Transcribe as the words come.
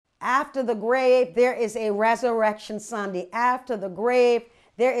After the grave, there is a resurrection Sunday. After the grave,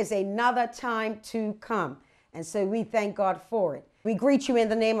 there is another time to come. And so we thank God for it. We greet you in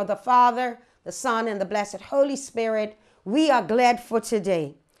the name of the Father, the Son, and the blessed Holy Spirit. We are glad for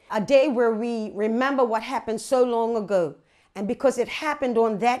today, a day where we remember what happened so long ago. And because it happened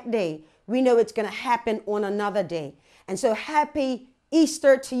on that day, we know it's going to happen on another day. And so happy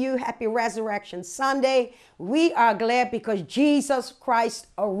Easter to you. Happy Resurrection Sunday. We are glad because Jesus Christ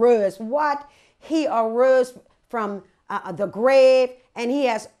arose. What? He arose from the grave, and he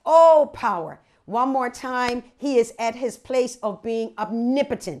has all power. One more time, he is at his place of being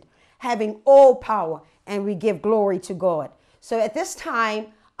omnipotent, having all power, and we give glory to God. So at this time,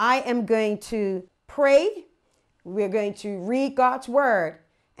 I am going to pray. We're going to read God's word,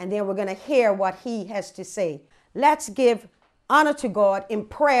 and then we're going to hear what he has to say. Let's give honor to God in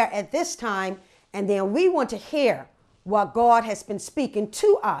prayer at this time, and then we want to hear what God has been speaking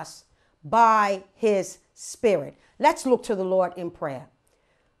to us by his Spirit. Let's look to the Lord in prayer.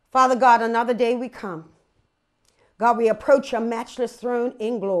 Father God, another day we come. God, we approach your matchless throne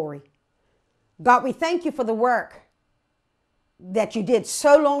in glory. God, we thank you for the work that you did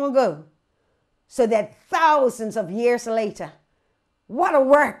so long ago, so that thousands of years later, what a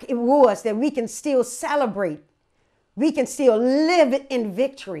work it was that we can still celebrate. We can still live in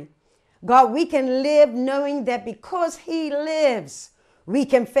victory. God, we can live knowing that because he lives, we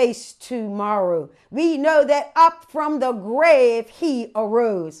can face tomorrow. We know that up from the grave, he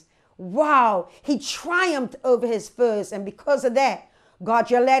arose. Wow, he triumphed over his foes. And because of that,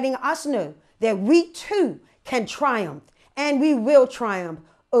 God, you're letting us know that we too can triumph, and we will triumph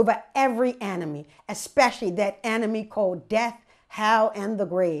over every enemy, especially that enemy called death, hell, and the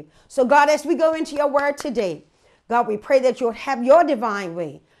grave. So God, as we go into your word today, God, we pray that you'll have your divine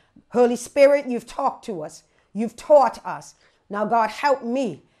way. Holy Spirit, you've talked to us. You've taught us. Now, God, help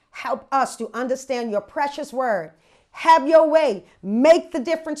me. Help us to understand your precious word. Have your way. Make the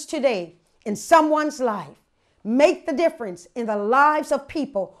difference today in someone's life. Make the difference in the lives of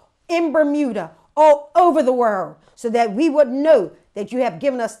people in Bermuda, all over the world, so that we would know that you have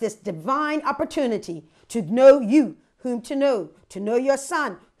given us this divine opportunity to know you, whom to know your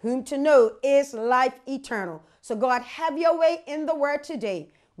Son, whom to know is life eternal. So God, have your way in the word today.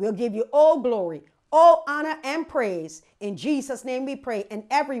 We'll give you all glory, all honor, and praise. In Jesus' name we pray. And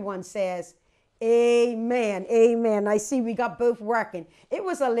everyone says, amen. Amen. I see we got both working. It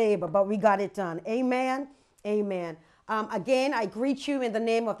was a labor, but we got it done. Amen. Amen. Again, I greet you in the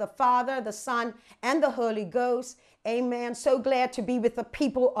name of the Father, the Son, and the Holy Ghost. Amen. So glad to be with the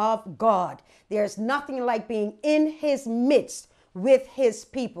people of God. There's nothing like being in his midst with his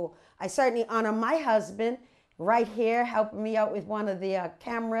people. I certainly honor my husband right here, helping me out with one of the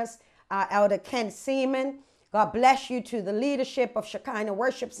cameras, Elder Ken Seaman. God bless you, to the leadership of Shekinah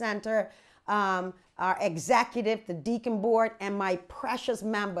Worship Center, our executive, the deacon board, and my precious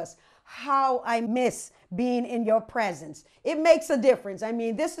members. How I miss being in your presence. It makes a difference. I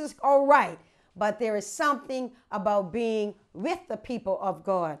mean, this is all right, but there is something about being with the people of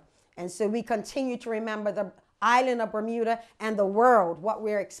God. And so we continue to remember the island of Bermuda and the world, what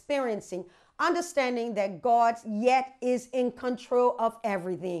we're experiencing, understanding that God yet is in control of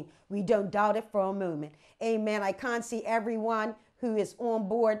everything. We don't doubt it for a moment. Amen. I can't see everyone who is on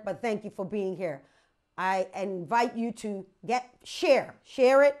board, but thank you for being here. I invite you to share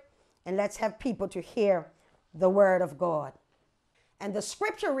it, and let's have people to hear the word of God. And the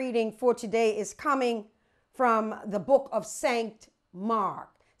scripture reading for today is coming from the book of Saint Mark.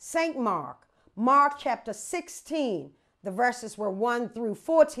 Saint Mark, Mark chapter 16, the verses were 1 through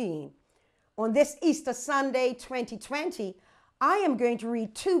 14. On this Easter Sunday 2020, I am going to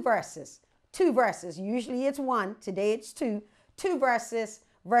read two verses. Usually it's one. Today it's two. Two verses,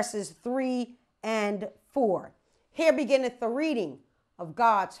 verses 3 and 4. Here beginneth the reading of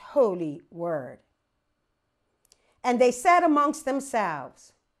God's holy word. And they said amongst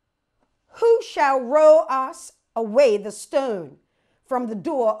themselves, who shall roll us away the stone from the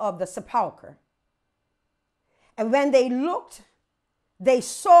door of the sepulchre? And when they looked, they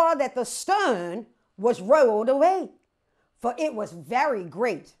saw that the stone was rolled away, for it was very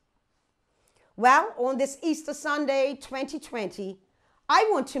great. Well, on this Easter Sunday 2020, I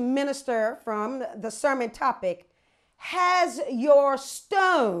want to minister from the sermon topic, has your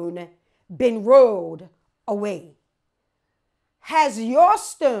stone been rolled away? Has your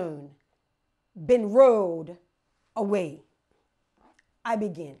stone been rolled away? I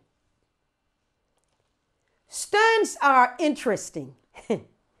begin. Stones are interesting.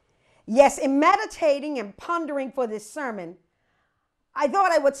 Yes, in meditating and pondering for this sermon, I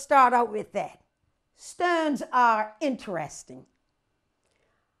thought I would start out with that. Stones are interesting.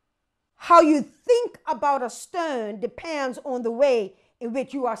 How you think about a stone depends on the way in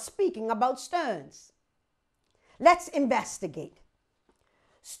which you are speaking about stones. Let's investigate.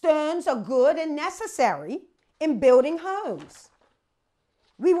 Stones are good and necessary in building homes.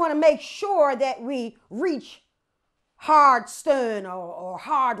 We want to make sure that we reach hard stone or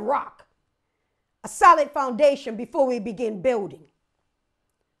hard rock, a solid foundation before we begin building.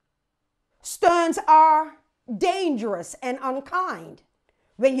 Stones are dangerous and unkind.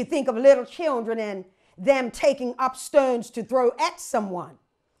 When you think of little children and them taking up stones to throw at someone.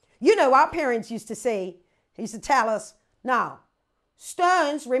 You know, our parents used to tell us, now,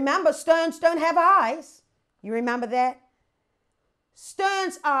 remember, stones don't have eyes. You remember that?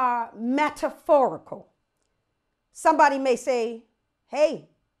 Stones are metaphorical. Somebody may say, hey,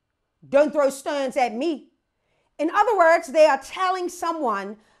 don't throw stones at me. In other words, they are telling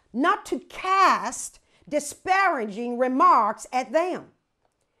someone not to cast disparaging remarks at them.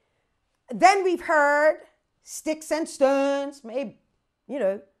 Then we've heard sticks and stones may,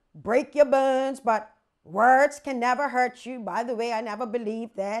 break your bones, but words can never hurt you. By the way, I never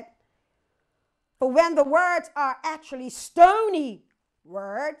believed that. For when the words are actually stony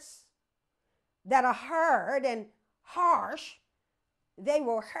words that are heard and harsh, they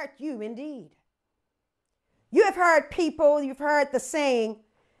will hurt you indeed. You've heard the saying,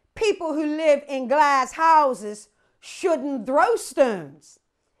 people who live in glass houses shouldn't throw stones.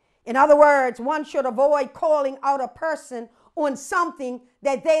 In other words, one should avoid calling out a person on something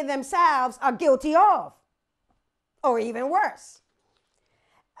that they themselves are guilty of, or even worse.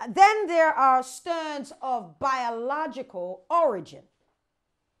 Then there are stones of biological origin.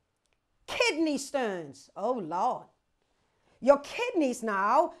 Kidney stones. Oh, Lord. Your kidneys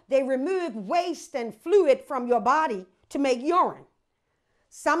now, they remove waste and fluid from your body to make urine.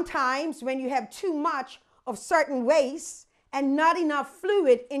 Sometimes when you have too much of certain waste and not enough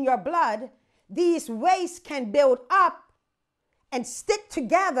fluid in your blood, these wastes can build up and stick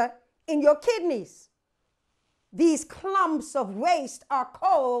together in your kidneys. These clumps of waste are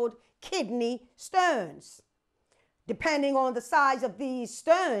called kidney stones. Depending on the size of these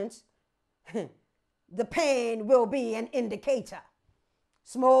stones, the pain will be an indicator.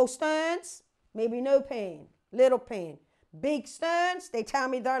 Small stones, maybe no pain, little pain. Big stones, they tell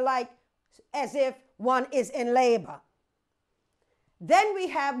me they're like as if one is in labor. Then we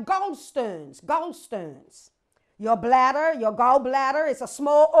have gallstones. Your gallbladder is a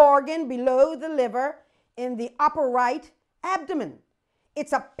small organ below the liver in the upper right abdomen.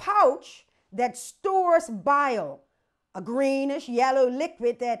 It's a pouch that stores bile, a greenish yellow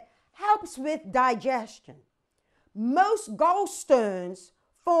liquid that helps with digestion. Most gallstones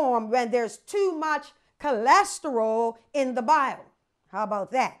form when there's too much cholesterol in the bile. How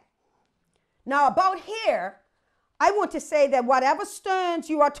about that? Now about here, I want to say that whatever stones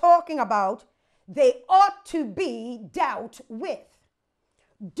you are talking about, they ought to be dealt with.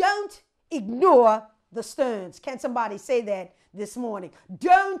 Don't ignore the stones. Can somebody say that this morning?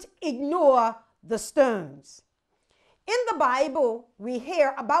 Don't ignore the stones. In the Bible, we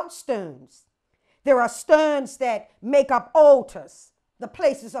hear about stones. There are stones that make up altars, the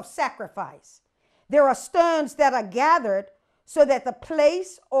places of sacrifice. There are stones that are gathered so that the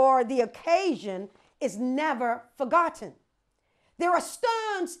place or the occasion is never forgotten. There are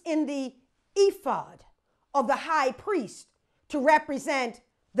stones in the ephod of the high priest to represent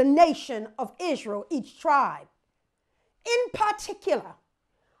the nation of Israel, each tribe. In particular,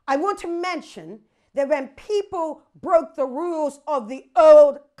 I want to mention that when people broke the rules of the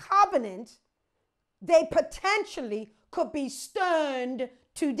old covenant, they potentially could be stoned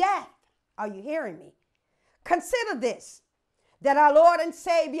to death. Are you hearing me? Consider this, that our Lord and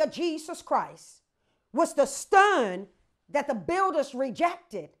Savior Jesus Christ was the stone that the builders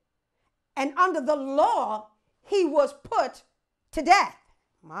rejected, and under the law, he was put to death.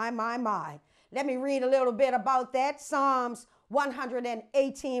 My. Let me read a little bit about that. Psalms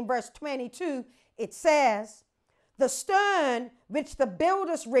 118 verse 22, it says, the stone which the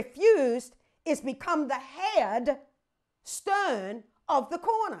builders refused is become the head stone of the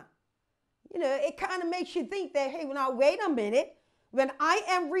corner. You know, it kind of makes you think that, hey, now wait a minute. When I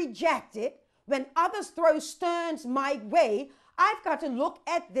am rejected, when others throw stones my way, I've got to look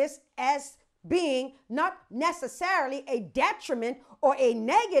at this as being not necessarily a detriment or a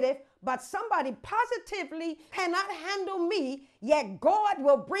negative, but somebody positively cannot handle me, yet God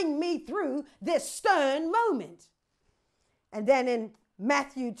will bring me through this stern moment. And then in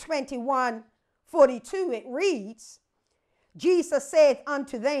Matthew 21:42, it reads, Jesus saith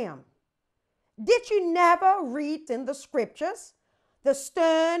unto them, did you never read in the scriptures, the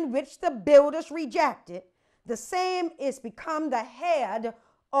stone which the builders rejected, the same is become the head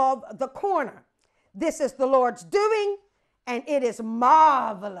of the corner. This is the Lord's doing, and it is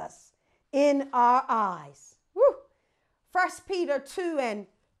marvelous in our eyes. Woo. 1 Peter 2 and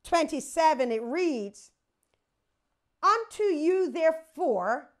 27, it reads, unto you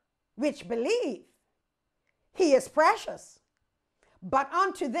therefore which believe, he is precious. But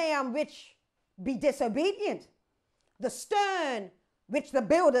unto them which be disobedient, the stone which the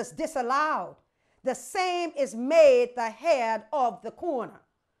builders disallowed, the same is made the head of the corner.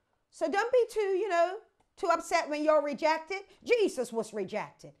 So don't be too upset when you're rejected. Jesus was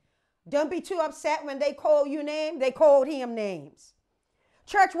rejected. Don't be too upset when they call you names. They called him names.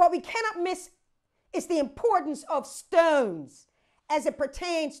 Church, what we cannot miss is the importance of stones as it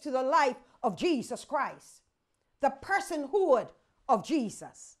pertains to the life of Jesus Christ, the personhood of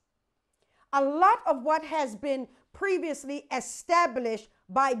Jesus. A lot of what has been previously established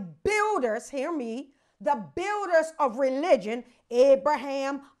by builders, hear me, the builders of religion,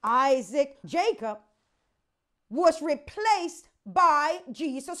 Abraham, Isaac, Jacob, was replaced by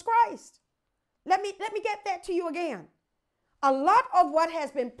Jesus Christ. Let me get that to you again. A lot of what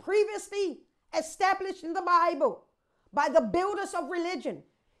has been previously established in the Bible by the builders of religion,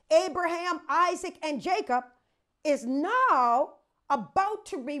 Abraham, Isaac, and Jacob, is now about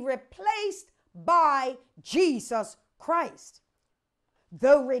to be replaced by Jesus Christ.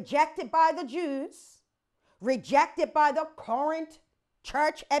 Though rejected by the Jews, rejected by the current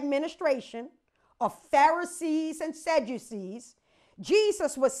church administration of Pharisees and Sadducees,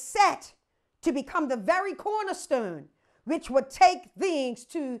 Jesus was set to become the very cornerstone which would take things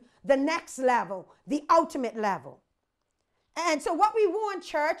to the next level, the ultimate level. And so what we want,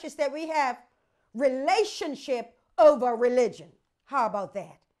 church, is that we have relationship over religion. How about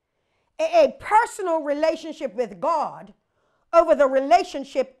that? A personal relationship with God over the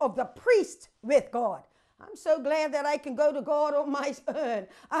relationship of the priest with God. I'm so glad that I can go to God on my own.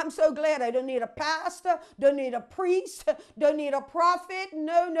 I'm so glad I don't need a pastor, don't need a priest, don't need a prophet.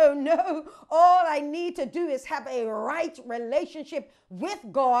 No. All I need to do is have a right relationship with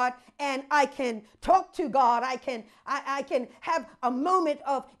God, and I can talk to God. I can have a moment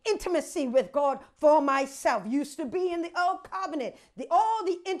of intimacy with God for myself. Used to be in the old covenant. All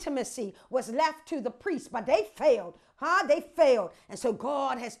the intimacy was left to the priest, but they failed. They failed. And so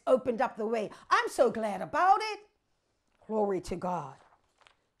God has opened up the way. I'm so glad about it. Glory to God.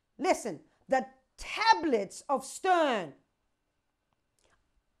 Listen, the tablets of stone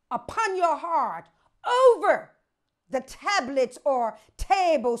upon your heart over the tablets or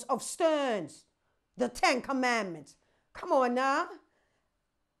tables of stones, the 10 Commandments. Come on now.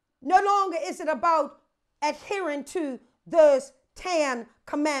 No longer is it about adhering to those 10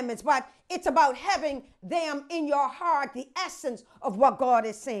 Commandments, but it's about having them in your heart, the essence of what God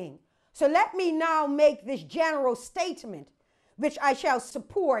is saying. So let me now make this general statement, which I shall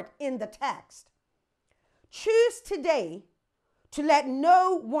support in the text. Choose today to let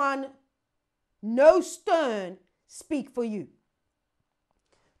no stone speak for you.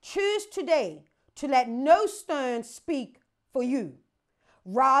 Choose today to let no stone speak for you.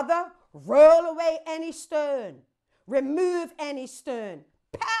 Rather, roll away any stone, remove any stone,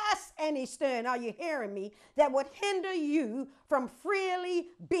 pass any stone, are you hearing me, that would hinder you from freely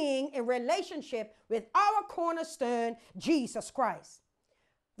being in relationship with our cornerstone, Jesus Christ.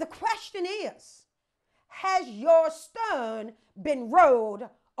 The question is, has your stone been rolled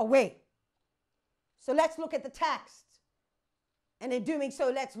away? So let's look at the text. And in doing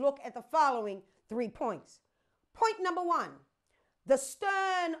so, let's look at the following 3 points. Point number 1, the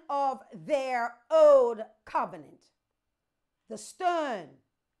stone of their old covenant. The stone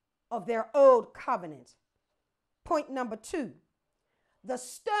of their old covenant. Point number 2, the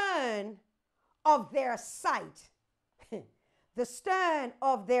stone of their sight. The stone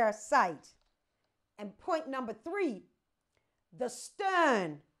of their sight. And point number 3, the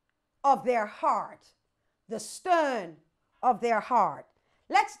stone of their heart. The stone of their heart.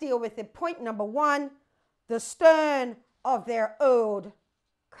 Let's deal with it. Point number 1, the stone of their old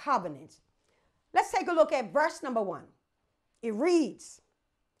covenant. Let's take a look at verse number 1. It reads,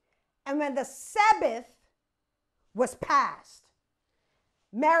 and when the Sabbath was past,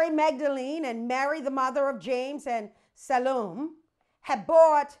 Mary Magdalene and Mary, the mother of James and Salome, had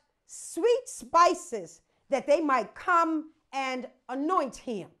bought sweet spices that they might come and anoint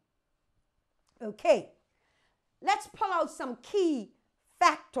him. Okay, let's pull out some key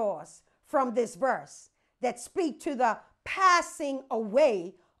factors from this verse that speak to the passing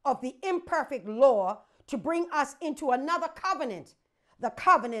away of the imperfect law to bring us into another covenant, the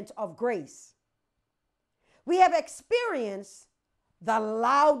covenant of grace. We have experienced the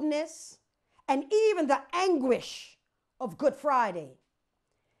loudness and even the anguish of Good Friday.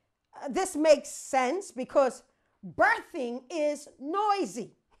 This makes sense because birthing is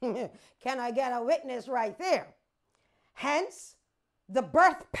noisy. Can I get a witness right there? Hence, the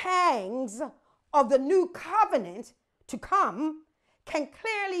birth pangs of the new covenant to come can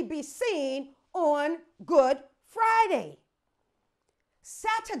clearly be seen on Good Friday.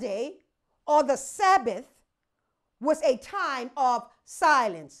 Saturday, or the Sabbath, was a time of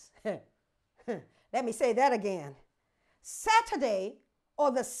silence. Let me say that again. Saturday,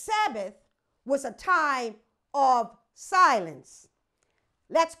 or the Sabbath, was a time of silence.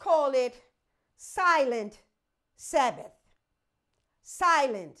 Let's call it silent Sabbath.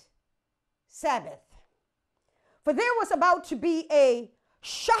 Silent Sabbath. For there was about to be a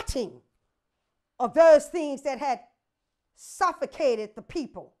shutting of those things that had suffocated the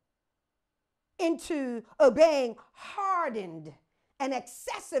people into obeying hardened and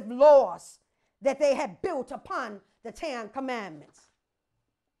excessive laws that they had built upon the 10 Commandments.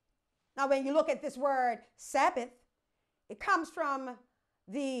 Now, when you look at this word Sabbath, it comes from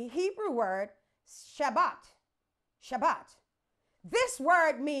the Hebrew word Shabbat. Shabbat. This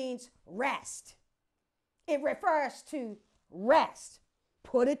word means rest. It refers to rest.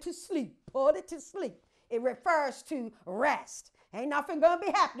 Put it to sleep. Put it to sleep. It refers to rest. Ain't nothing going to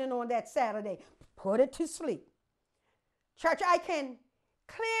be happening on that Saturday. Put it to sleep. Church, I can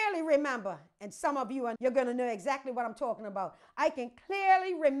clearly remember, and some of you, you're going to know exactly what I'm talking about. I can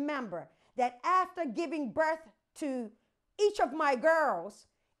clearly remember that after giving birth to each of my girls,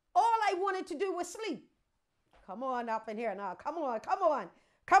 all I wanted to do was sleep. Come on up in here now. Come on, come on,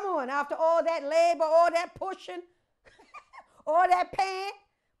 come on. After all that labor, all that pushing, all that pain,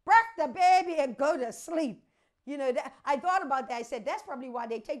 birth the baby and go to sleep. You know, I thought about that. I said, that's probably why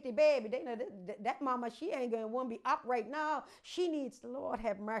they take the baby. They know that mama, she ain't going to want to be up right now. She needs, Lord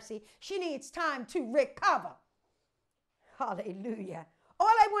have mercy, she needs time to recover. Hallelujah. All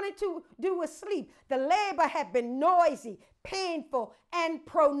I wanted to do was sleep. The labor had been noisy, painful, and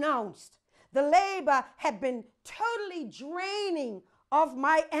pronounced. The labor had been totally draining of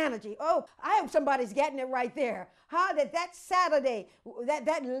my energy. Oh, I hope somebody's getting it right there. That Saturday, that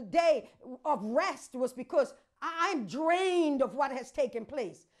day of rest was because I'm drained of what has taken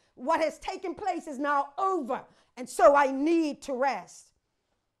place. What has taken place is now over, and so I need to rest.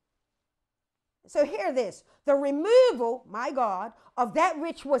 So hear this. The removal, my God, of that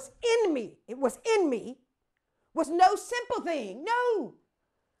which was in me, it was in me, was no simple thing. No.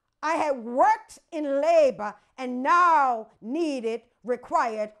 I had worked in labor and now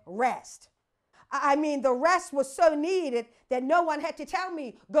required rest. I mean, the rest was so needed that no one had to tell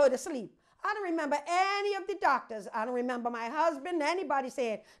me, go to sleep. I don't remember any of the doctors. I don't remember my husband, anybody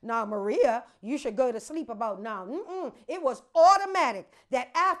saying, now, Maria, you should go to sleep about now. It was automatic that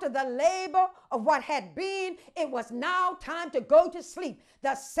after the labor of what had been, it was now time to go to sleep.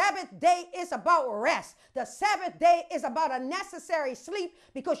 The Sabbath day is about rest. The Sabbath day is about a necessary sleep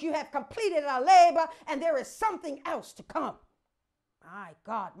because you have completed a labor and there is something else to come. My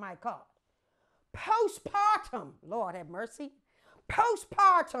God, my God. Postpartum, Lord have mercy.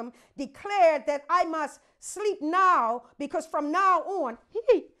 Postpartum declared that I must sleep now because from now on,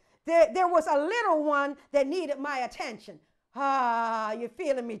 there was a little one that needed my attention. You're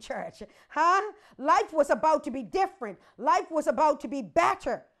feeling me, church? Life was about to be different. Life was about to be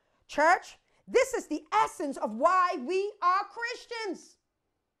better. Church, this is the essence of why we are Christians.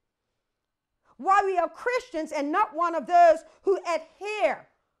 Why we are Christians and not one of those who adhere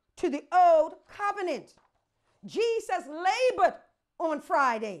to the old covenant. Jesus labored on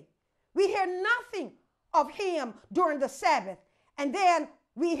Friday. We hear nothing of him during the Sabbath. And then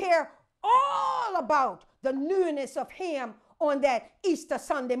we hear all about the newness of him on that Easter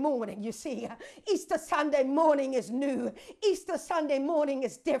Sunday morning. You see, Easter Sunday morning is new. Easter Sunday morning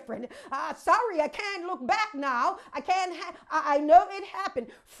is different. Sorry, I can't look back now. I know it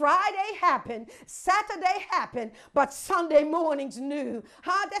happened. Friday happened. Saturday happened. But Sunday morning's new.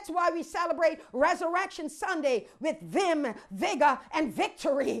 That's why we celebrate Resurrection Sunday with vim, vigor, and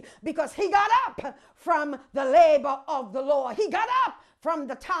victory. Because he got up from the labor of the Lord. He got up from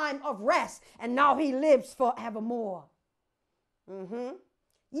the time of rest. And now he lives forevermore.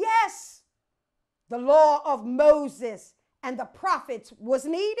 Yes, the law of Moses and the prophets was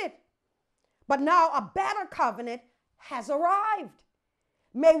needed. But now a better covenant has arrived.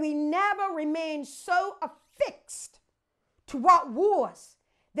 May we never remain so affixed to what was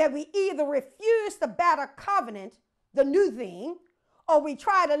that we either refuse the better covenant, the new thing, or we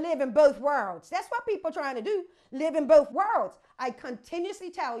try to live in both worlds. That's what people are trying to do, live in both worlds. I continuously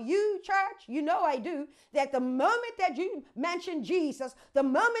tell you, church, you know I do, that the moment that you mention Jesus, the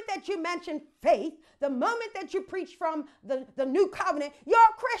moment that you mention faith, the moment that you preach from the new covenant, you're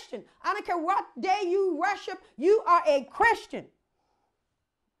a Christian. I don't care what day you worship, you are a Christian.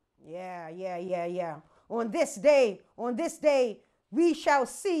 Yeah. On this day, we shall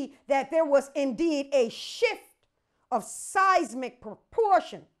see that there was indeed a shift of seismic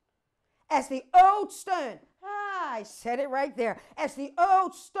proportion as the old stone, I said it right there, as the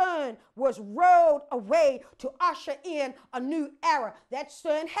old stone was rolled away to usher in a new era. That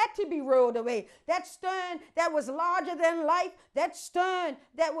stone had to be rolled away. That stone that was larger than life, that stone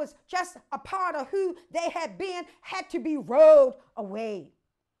that was just a part of who they had been, had to be rolled away.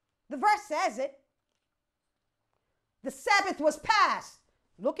 The verse says it. The Sabbath was past.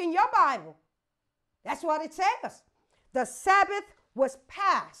 Look in your Bible. That's what it says. The Sabbath was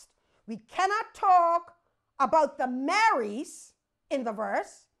past. We cannot talk about the Marys in the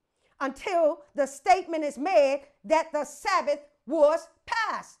verse until the statement is made that the Sabbath was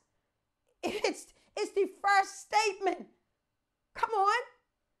past. It's the first statement. Come on.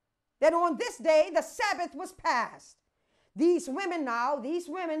 That on this day, the Sabbath was past. These women,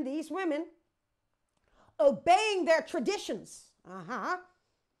 obeying their traditions,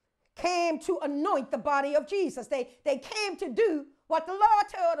 came to anoint the body of Jesus. They came to do what the Lord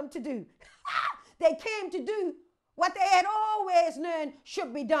told them to do. They came to do what they had always known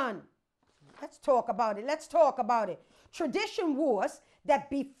should be done. Let's talk about it. Tradition was that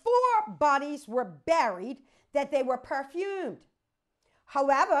before bodies were buried, that they were perfumed.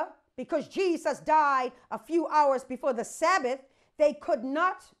 However, because Jesus died a few hours before the Sabbath, they could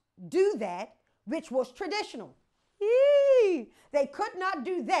not do that, which was traditional. They could not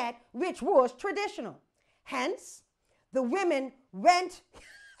do that which was traditional. Hence, the women went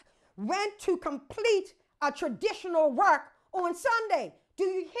to complete a traditional work on Sunday. Do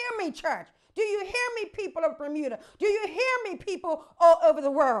you hear me, church? Do you hear me, people of Bermuda? Do you hear me, people all over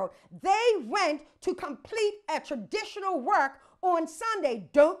the world? They went to complete a traditional work on Sunday.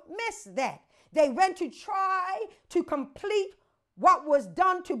 Don't miss that. They went to try to complete what was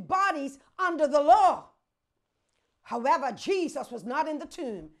done to bodies under the law. However, Jesus was not in the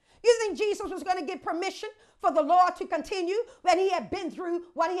tomb. You think Jesus was going to give permission for the law to continue when he had been through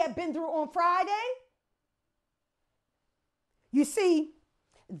what he had been through on Friday? You see,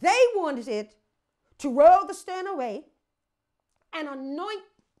 they wanted to roll the stone away and anoint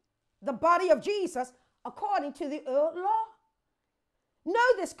the body of Jesus according to the old law. No,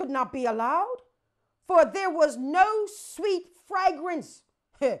 this could not be allowed, for there was no sweet fragrance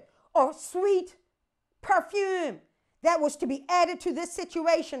or sweet perfume that was to be added to this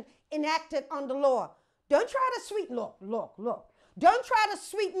situation enacted under law. Don't try to sweeten, look. Don't try to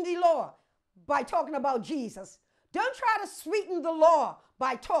sweeten the law by talking about Jesus. Don't try to sweeten the law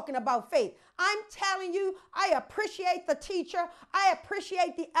by talking about faith. I'm telling you, I appreciate the teacher. I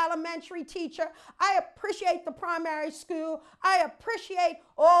appreciate the elementary teacher. I appreciate the primary school. I appreciate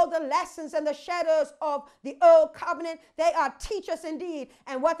all the lessons and the shadows of the old covenant. They are teachers indeed.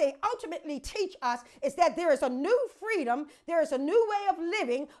 And what they ultimately teach us is that there is a new freedom. There is a new way of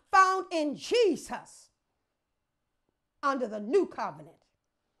living found in Jesus under the new covenant.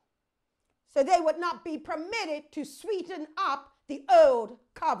 So they would not be permitted to sweeten up the old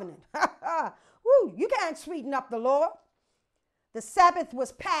covenant. Woo, you can't sweeten up the law. The Sabbath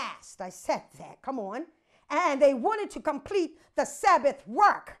was past. I said that. Come on. And they wanted to complete the Sabbath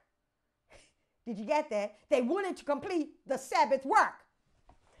work. Did you get that? They wanted to complete the Sabbath work.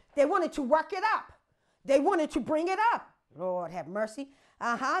 They wanted to work it up. They wanted to bring it up. Lord have mercy.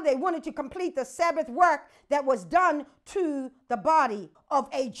 They wanted to complete the Sabbath work that was done to the body of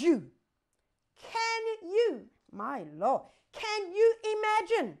a Jew. Can you, my Lord, can you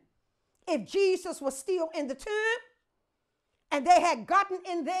imagine if Jesus was still in the tomb and they had gotten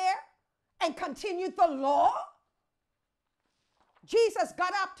in there and continued the law? Jesus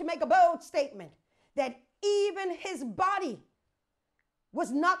got up to make a bold statement that even his body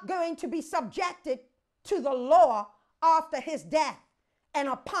was not going to be subjected to the law after his death and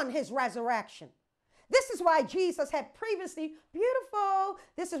upon his resurrection. This is why Jesus had previously, beautiful,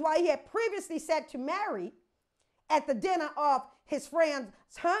 this is why he had previously said to Mary at the dinner of his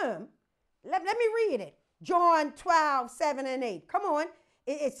friend's home. Let me read it. John 12:7-8. Come on.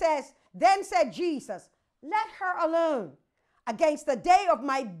 It says, then said Jesus, let her alone. Against the day of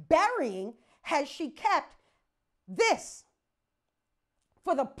my burying has she kept this.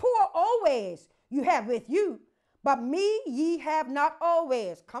 For the poor always you have with you, but me ye have not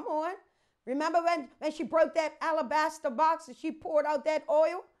always. Come on. Remember when she broke that alabaster box and she poured out that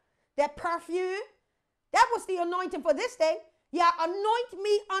oil, that perfume? That was the anointing for this day. Yeah, anoint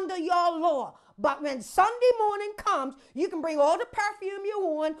me under your law. But when Sunday morning comes, you can bring all the perfume you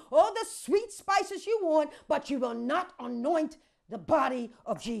want, all the sweet spices you want, but you will not anoint the body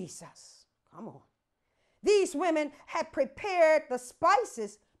of Jesus. Come on. These women had prepared the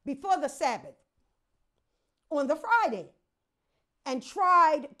spices before the Sabbath on the Friday and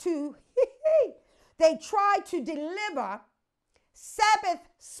they tried to deliver Sabbath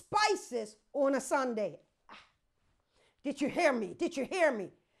spices on a Sunday. Did you hear me? Did you hear me?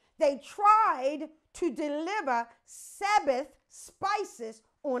 They tried to deliver Sabbath spices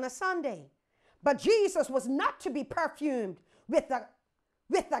on a Sunday. But Jesus was not to be perfumed with the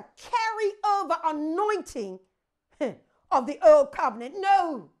carryover anointing of the old covenant.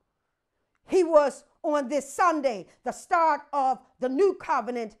 No. He was on this Sunday, the start of the new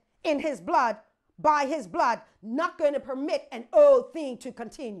covenant in his blood, by his blood, not going to permit an old thing to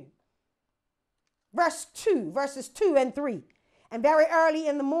continue. Verses 2 and 3. And very early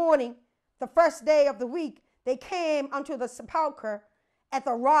in the morning, the first day of the week, they came unto the sepulchre at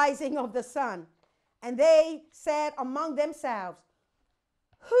the rising of the sun. And they said among themselves,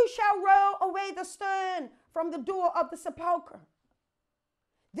 who shall roll away the stone from the door of the sepulchre?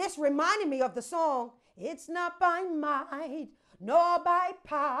 This reminded me of the song, it's not by might, nor by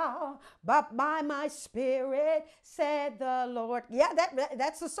power, but by my spirit, said the Lord. Yeah,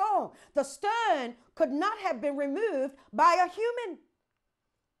 that's the song. The stone could not have been removed by a human.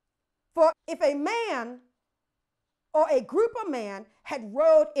 For if a man or a group of men had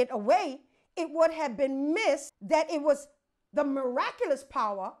rolled it away, it would have been missed that it was the miraculous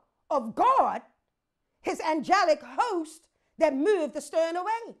power of God, his angelic host, that moved the stone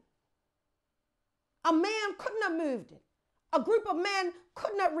away. A man couldn't have moved it. A group of men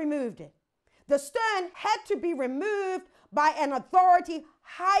could not have removed it. The stone had to be removed by an authority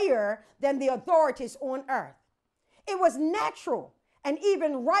higher than the authorities on earth. It was natural and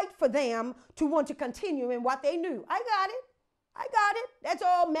even right for them to want to continue in what they knew. I got it. That's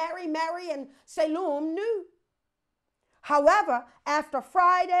all Mary, and Salem knew. However, after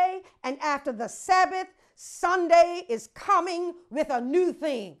Friday and after the Sabbath, Sunday is coming with a new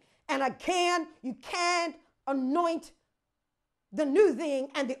thing. And again, you can't anoint the new thing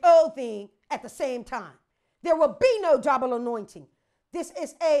and the old thing at the same time. There will be no double anointing. This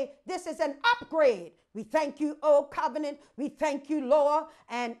is an upgrade. We thank you, old covenant. We thank you, Lord.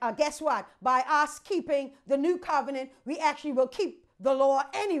 And guess what? By us keeping the new covenant, we actually will keep the law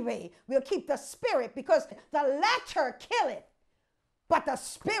anyway. We'll keep the spirit, because the latter killeth, but the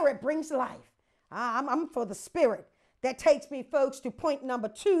spirit brings life. I'm for the spirit. That takes me, folks, to point number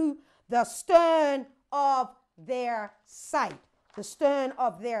 2, the stern of their sight. The stern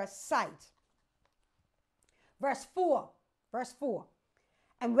of their sight. Verse 4.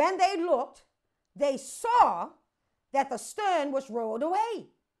 And when they looked, they saw that the stone was rolled away,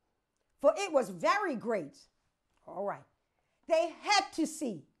 for it was very great. All right. They had to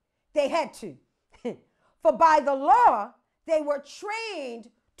see. They had to. For by the law, they were trained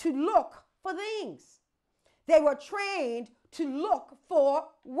to look for things. They were trained to look for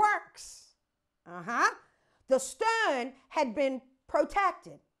works. The stone had been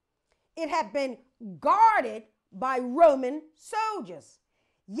protected. It had been guarded by Roman soldiers.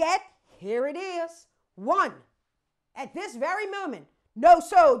 Yet, here it is. 1, at this very moment, no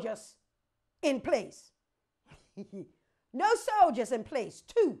soldiers in place. No soldiers in place.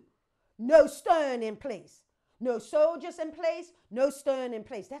 2, no stone in place. No soldiers in place, no stone in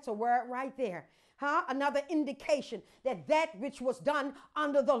place. That's a word right there. Another indication that that which was done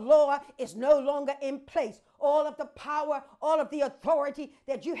under the law is no longer in place. All of the power, all of the authority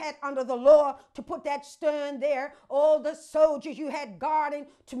that you had under the law to put that stone there, all the soldiers you had guarding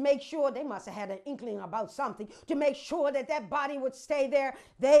to make sure, they must have had an inkling about something, to make sure that that body would stay there,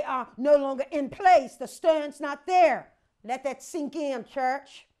 they are no longer in place. The stone's not there. Let that sink in,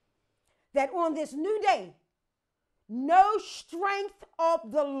 church. That on this new day, no strength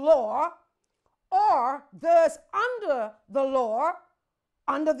of the law or those under the law,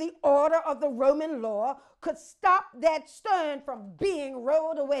 under the order of the Roman law, could stop that stone from being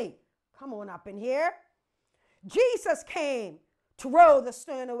rolled away. Come on up in here. Jesus came to roll the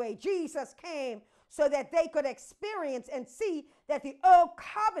stone away. Jesus came so that they could experience and see that the old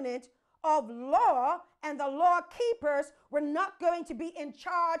covenant of law and the law keepers were not going to be in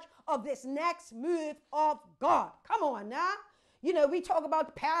charge of this next move of God. Come on now. You know, we talk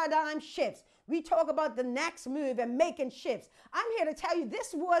about paradigm shifts. We talk about the next move and making shifts. I'm here to tell you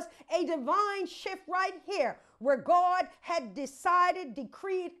this was a divine shift right here. where God had decided,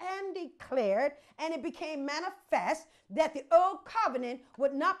 decreed, and declared, and it became manifest that the old covenant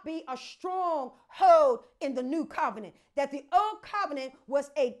would not be a stronghold in the new covenant, that the old covenant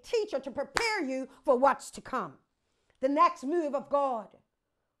was a teacher to prepare you for what's to come. The next move of God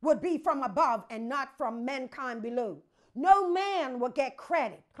would be from above and not from mankind below. No man will get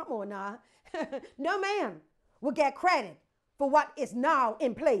credit. Come on now. No man will get credit for what is now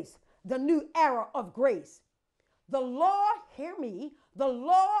in place, the new era of grace. The law, hear me, the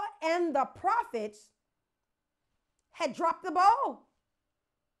law and the prophets had dropped the ball.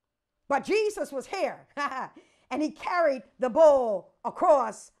 But Jesus was here, and he carried the ball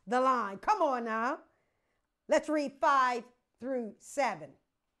across the line. Come on now. Let's read 5 through 7.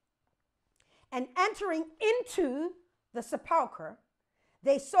 And entering into the sepulchre,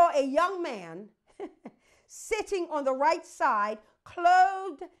 they saw a young man sitting on the right side,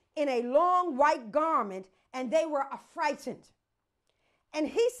 clothed in a long white garment, and they were affrighted. And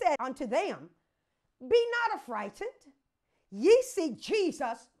he said unto them, Be not affrighted. Ye see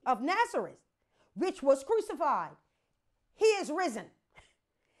Jesus of Nazareth, which was crucified. He is risen.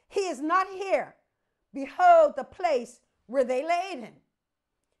 He is not here. Behold the place where they laid him.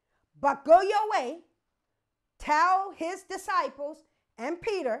 But go your way, tell his disciples and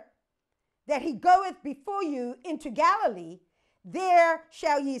Peter that he goeth before you into Galilee. There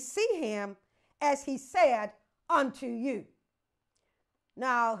shall ye see him, as he said unto you.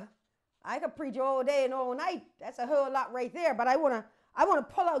 Now, I could preach all day and all night. That's a whole lot right there. But I want to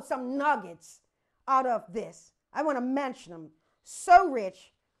pull out some nuggets out of this. I want to mention them. So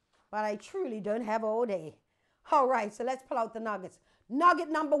rich, but I truly don't have all day. All right, so let's pull out the nuggets. Nugget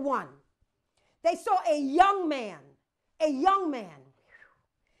number 1. They saw a young man. A young man.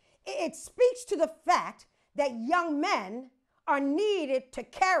 It speaks to the fact that young men are needed to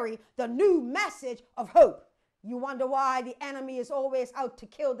carry the new message of hope. You wonder why the enemy is always out to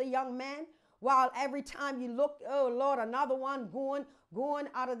kill the young man? While every time you look, oh Lord, another one going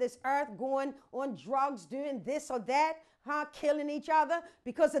out of this earth, going on drugs, doing this or that, killing each other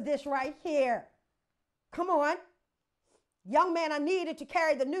because of this right here. Come on. Young men are needed to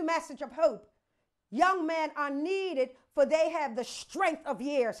carry the new message of hope. Young men are needed for they have the strength of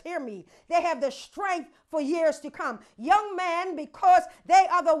years. Hear me. They have the strength for years to come. Young men, because they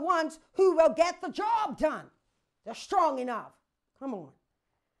are the ones who will get the job done. They're strong enough. Come on.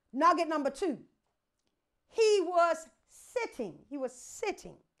 Nugget number 2. He was sitting. He was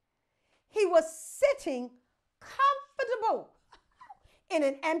sitting. He was sitting comfortable in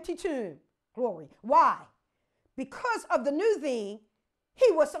an empty tomb. Glory. Why? Because of the new thing, he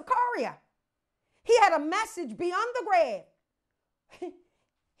was a courier. He had a message beyond the grave. He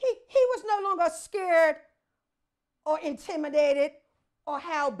was no longer scared or intimidated or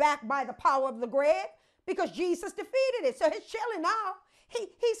held back by the power of the grave because Jesus defeated it. So he's chilling now.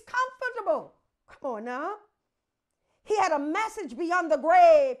 He's comfortable. Come on now. He had a message beyond the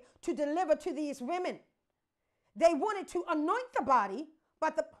grave to deliver to these women. They wanted to anoint the body,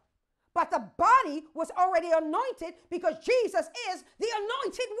 but the body was already anointed because Jesus is the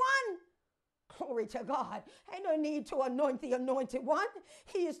anointed one. Glory to God. Ain't no need to anoint the anointed one.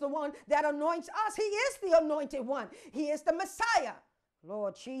 He is the one that anoints us. He is the anointed one. He is the Messiah.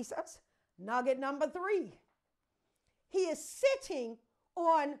 Lord Jesus. Nugget number 3. He is sitting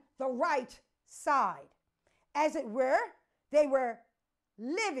on the right side. As it were, they were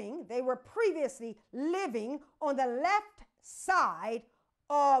previously living on the left side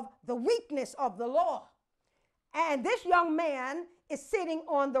of the weakness of the law. And this young man is sitting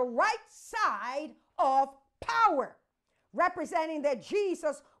on the right side of power, representing that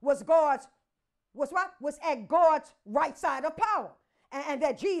Jesus was at God's right side of power, and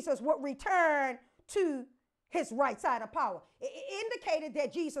that Jesus would return to his right side of power. It indicated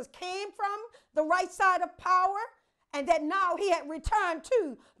that Jesus came from the right side of power and that now he had returned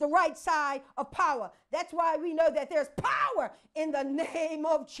to the right side of power. That's why we know that there's power in the name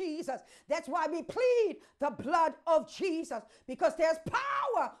of Jesus. That's why we plead the blood of Jesus, because there's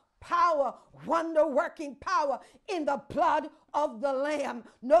power, wonder-working power in the blood of the Lamb.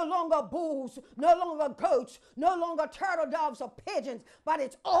 No longer bulls, no longer goats, no longer turtle doves or pigeons, but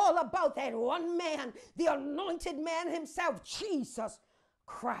it's all about that one man, the anointed man himself, Jesus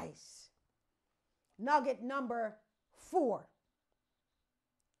Christ. Nugget number 4.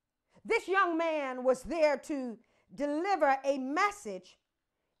 This young man was there to deliver a message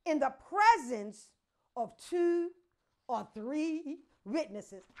in the presence of 2 or 3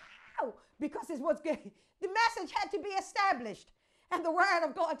 witnesses. How? Because it was good. The message had to be established. And the word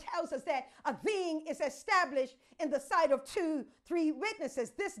of God tells us that a thing is established in the sight of 2, 3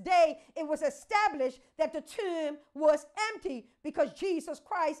 witnesses. This day it was established that the tomb was empty because Jesus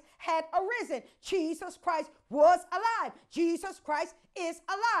Christ had arisen. Jesus Christ was alive. Jesus Christ is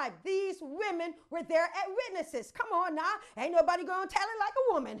alive. These women were there as witnesses. Come on now. Ain't nobody going to tell it like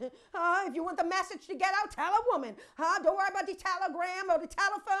a woman. If you want the message to get out, tell a woman. Don't worry about the telegram or the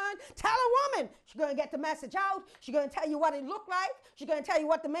telephone. Tell a woman. She's going to get the message out. She's going to tell you what it looked like. She's going to tell you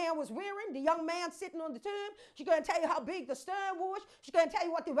what the man was wearing, the young man sitting on the tomb. She's going to tell you how big the stone was. She's going to tell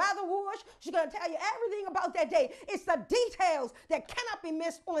you what the weather was. She's going to tell you everything about that day. It's the details that cannot be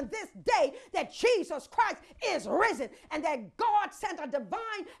missed on this day that Jesus Christ is risen and that God sent a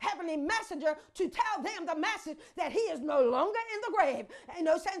divine heavenly messenger to tell them the message that he is no longer in the grave. Ain't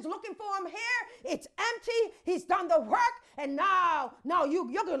no sense looking for him here. It's empty. He's done the work. And now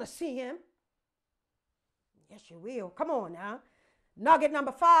you're going to see him. Yes, you will. Come on now. Nugget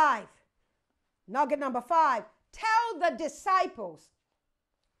number 5. Nugget number 5. Tell the disciples,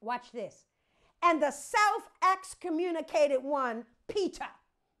 watch this, and the self-excommunicated one, Peter,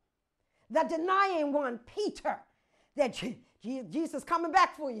 the denying one, Peter, that Jesus coming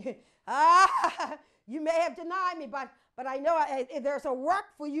back for you. You may have denied me, but I know there's a work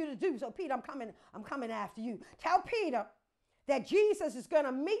for you to do. So Peter, I'm coming after you. Tell Peter that Jesus is going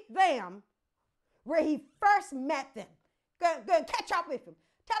to meet them where he first met them. Go and catch up with him.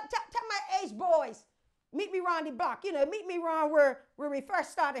 Tell my age boys, meet me around the block. Meet me around where we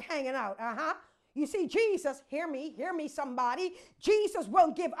first started hanging out. You see, Jesus, hear me, somebody. Jesus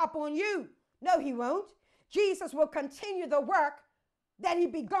won't give up on you. No, he won't. Jesus will continue the work that he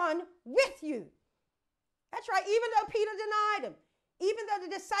begun with you. That's right. Even though Peter denied him, even though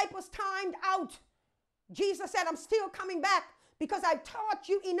the disciples timed out, Jesus said, I'm still coming back because I've taught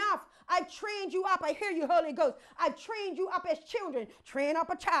you enough. I've trained you up. I hear you, Holy Ghost. I've trained you up as children. Train up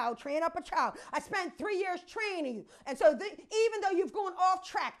a child. Train up a child. I spent 3 years training you. And so even though you've gone off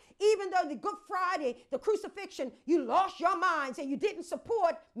track, even though the Good Friday, the crucifixion, you lost your minds and you didn't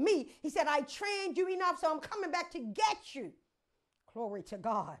support me, he said, I trained you enough, so I'm coming back to get you. Glory to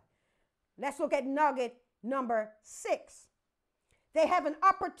God. Let's look at nugget number 6. They have an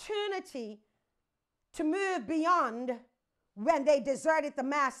opportunity to move beyond when they deserted the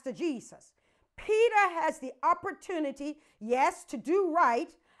Master Jesus. Peter has the opportunity, yes, to do right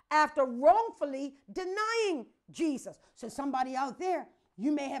after wrongfully denying Jesus. So somebody out there,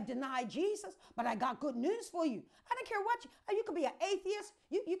 you may have denied Jesus, but I got good news for you. I don't care what you could be an atheist.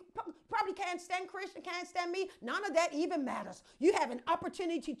 You probably can't stand Christian, can't stand me. None of that even matters. You have an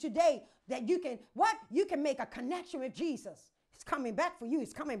opportunity today that you can make a connection with Jesus. He's coming back for you.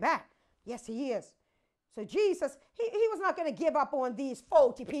 He's coming back. Yes, he is. So Jesus, he was not going to give up on these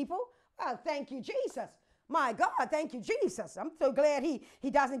faulty people. Well, thank you, Jesus. My God, thank you, Jesus. I'm so glad he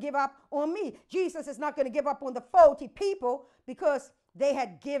doesn't give up on me. Jesus is not going to give up on the faulty people because they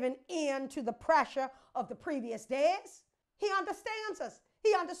had given in to the pressure of the previous days. He understands us.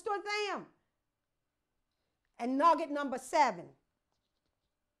 He understood them. And nugget number 7.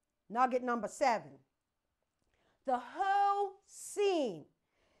 Nugget number 7. The whole scene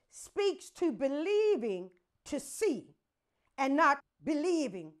speaks to believing to see and not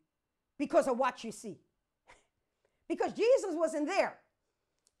believing because of what you see. Because Jesus wasn't there.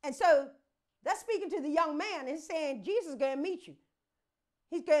 And so that's speaking to the young man and saying, Jesus is going to meet you.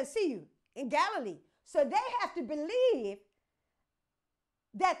 He's going to see you in Galilee. So they have to believe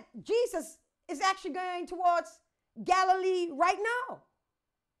that Jesus is actually going towards Galilee right now.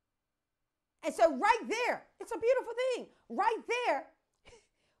 And so right there, it's a beautiful thing. Right there,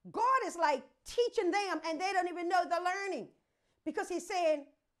 God is like teaching them and they don't even know they're learning. Because he's saying,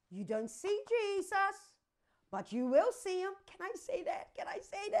 you don't see Jesus, but you will see him. Can I say that? Can I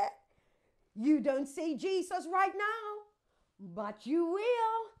say that? You don't see Jesus right now, but you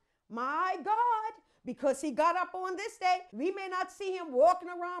will. My God, because he got up on this day. We may not see him walking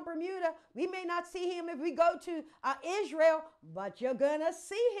around Bermuda. We may not see him if we go to Israel, but you're going to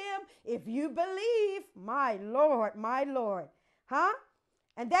see him if you believe. My Lord, my Lord. Huh?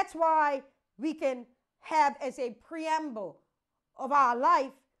 And that's why we can have as a preamble of our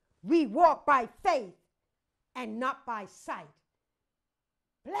life, we walk by faith and not by sight.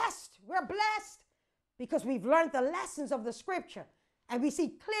 Blessed, we're blessed because we've learned the lessons of the scripture and we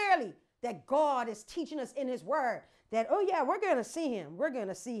see clearly that God is teaching us in his word that, oh yeah, we're going to see him. We're going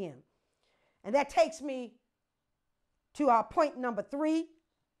to see him. And that takes me to our point number 3,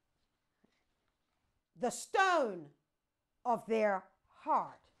 the stone of their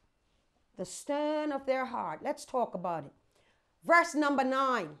heart. The stone of their heart. Let's talk about it. Verse number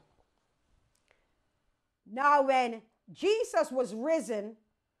 9. Now when Jesus was risen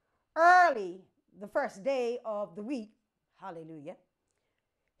early the first day of the week. Hallelujah.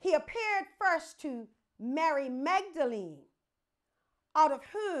 He appeared first to Mary Magdalene, out of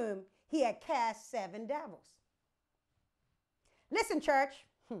whom he had cast 7 devils. Listen, church.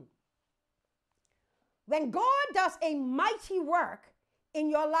 When God does a mighty work in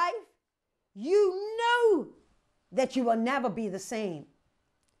your life, you know that you will never be the same.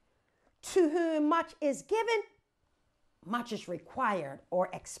 To whom much is given, much is required or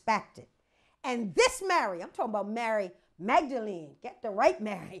expected. And this Mary, I'm talking about Mary Magdalene, get the right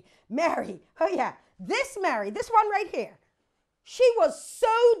Mary. Mary, oh yeah, this Mary, this one right here, she was so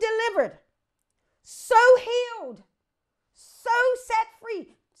delivered, so healed, so set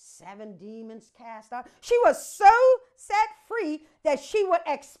free. 7 demons cast out. She was so set free that she would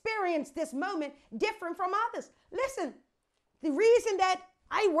experience this moment different from others. Listen, the reason that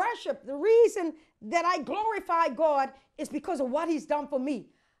I worship, the reason that I glorify God is because of what he's done for me.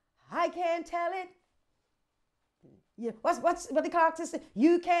 I can't tell it. What the character says?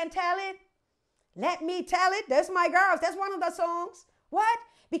 You can't tell it. Let me tell it. That's my girls. That's one of the songs. What?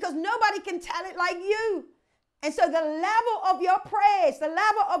 Because nobody can tell it like you. And so the level of your praise, the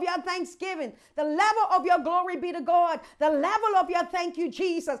level of your thanksgiving, the level of your glory be to God, the level of your thank you,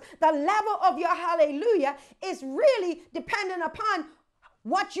 Jesus, the level of your hallelujah is really dependent upon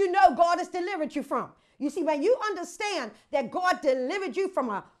what you know God has delivered you from. You see, when you understand that God delivered you from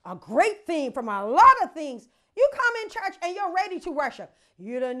a great thing, from a lot of things, you come in church and you're ready to worship.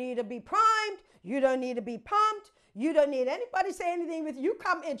 You don't need to be primed. You don't need to be pumped. You don't need anybody say anything with you. You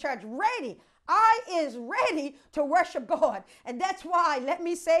come in church ready. I is ready to worship God. And that's why, let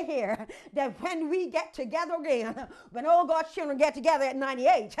me say here, that when we get together again, when all God's children get together at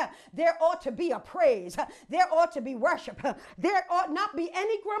 98, there ought to be a praise. There ought to be worship. There ought not be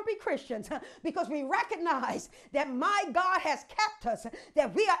any grumpy Christians, because we recognize that my God has kept us,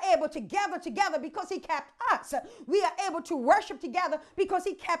 that we are able to gather together because he kept us. We are able to worship together because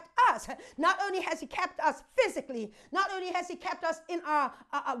he kept us. Not only has he kept us physically, not only has he kept us in our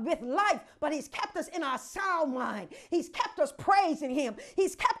with life, but he's kept us in our sound mind. He's kept us praising him.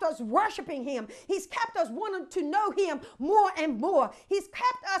 He's kept us worshiping him. He's kept us wanting to know him more and more. He's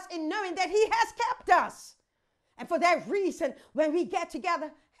kept us in knowing that he has kept us. And for that reason, when we get together,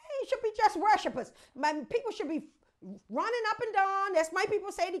 hey, it should be just worshipers. People should be running up and down. That's my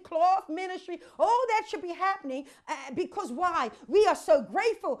people say the cloth ministry. All that should be happening because why? We are so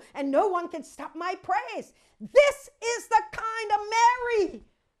grateful and no one can stop my praise. This is the kind of Mary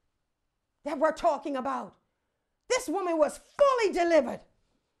that we're talking about. This woman was fully delivered,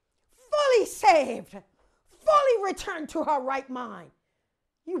 fully saved, fully returned to her right mind.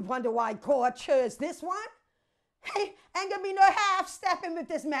 You wonder why God chose this one? Hey, ain't gonna be no half-stepping with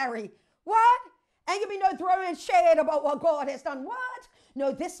this Mary. What? Ain't gonna be no throwing shade about what God has done. What?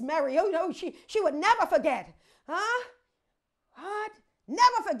 No, this Mary, oh no, she would never forget. Huh? What?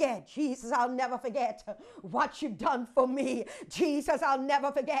 Never forget. Jesus, I'll never forget what you've done for me. Jesus, I'll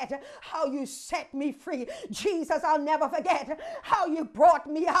never forget how you set me free. Jesus, I'll never forget how you brought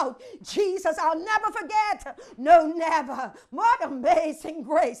me out. Jesus, I'll never forget. No, never. What amazing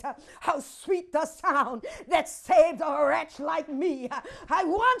grace. How sweet the sound that saved a wretch like me. I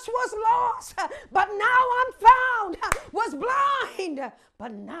once was lost, but now I'm found. Was blind,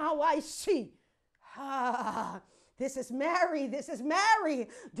 but now I see. This is Mary. This is Mary.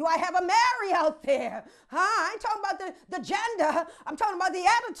 Do I have a Mary out there? I ain't talking about the gender. I'm talking about the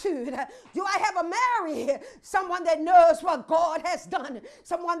attitude. Do I have a Mary? Someone that knows what God has done.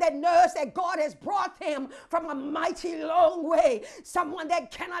 Someone that knows that God has brought them from a mighty long way. Someone that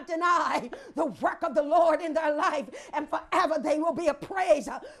cannot deny the work of the Lord in their life. And forever they will be a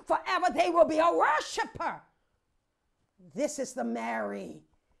praiser. Forever they will be a worshiper. This is the Mary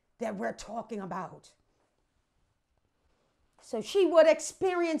that we're talking about. So she would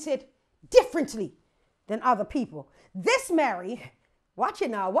experience it differently than other people. This Mary, watch it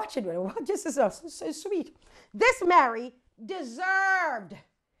now, watch it. This is so sweet. This Mary deserved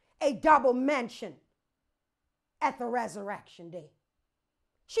a double mention at the resurrection day.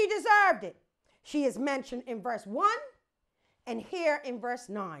 She deserved it. She is mentioned in verse 1 and here in verse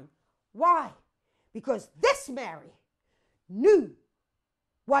 9. Why? Because this Mary knew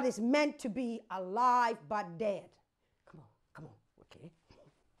what is meant to be alive but dead. Come on, okay.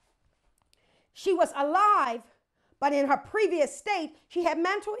 She was alive, but in her previous state, she had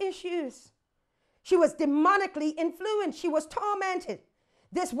mental issues. She was demonically influenced. She was tormented.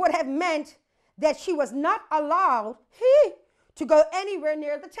 This would have meant that she was not allowed to go anywhere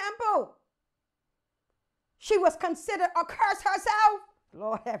near the temple. She was considered a curse herself.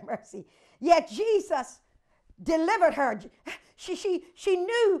 Lord have mercy. Yet Jesus delivered her. She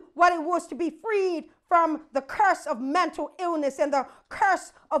knew what it was to be freed from the curse of mental illness and the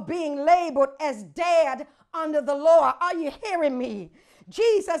curse of being labeled as dead under the law. Are you hearing me?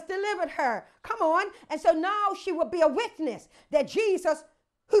 Jesus delivered her. Come on. And so now she will be a witness that Jesus,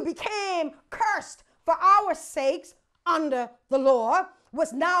 who became cursed for our sakes under the law,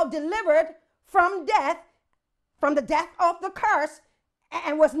 was now delivered from death, from the death of the curse,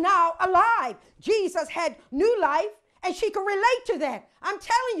 and was now alive. Jesus had new life, and she could relate to that. I'm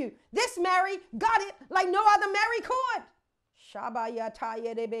telling you, this Mary got it like no other Mary could.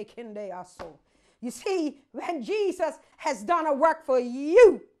 You see, when Jesus has done a work for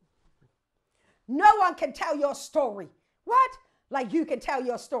you, no one can tell your story. What? Like you can tell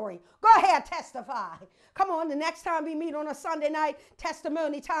your story. Go ahead, testify. Come on, the next time we meet on a Sunday night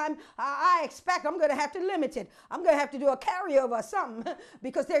testimony time, I expect I'm going to have to limit it. I'm going to have to do a carryover or something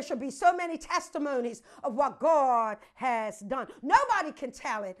because there should be so many testimonies of what God has done. Nobody can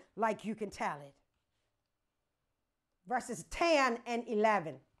tell it like you can tell it. Verses 10 and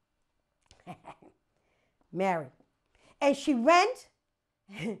 11. Mary. And she went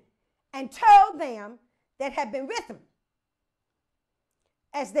and told them that had been with him,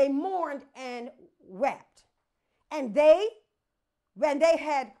 as they mourned and wept. And they, when they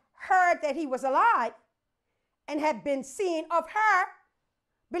had heard that he was alive and had been seen of her,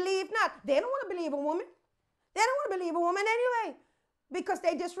 believed not. They don't want to believe a woman. They don't want to believe a woman anyway, because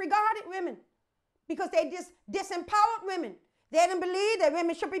they disregarded women, because they disempowered women. They didn't believe that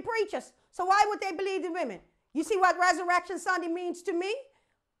women should be preachers. So why would they believe in women? You see what Resurrection Sunday means to me?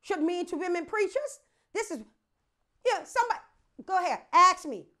 Should mean to women preachers? This is, somebody. Go ahead. Ask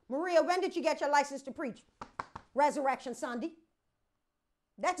me. Maria, when did you get your license to preach? Resurrection Sunday.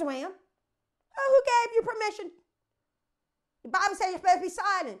 That's when. Oh, who gave you permission? The Bible says you're supposed to be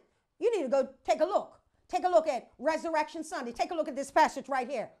silent. You need to go take a look. Take a look at Resurrection Sunday. Take a look at this passage right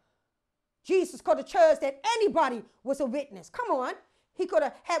here. Jesus could have chose that anybody was a witness. Come on. He could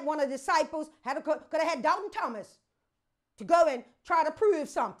have had one of the disciples, could have had Dalton Thomas to go and try to prove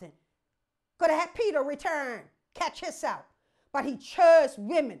something. Could have had Peter return, catch himself. But he chose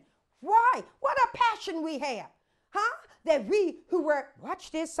women. Why? What a passion we have. Huh? That we who were, watch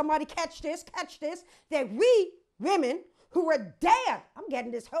this, somebody catch this, that we women who were dead, I'm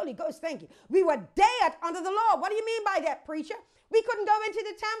getting this Holy Ghost, thank you. We were dead under the law. What do you mean by that, preacher? We couldn't go into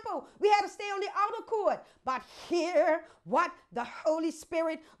the temple. We had to stay on the outer court. But hear what the Holy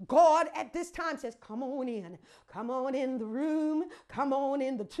Spirit, God at this time says, come on in the room, come on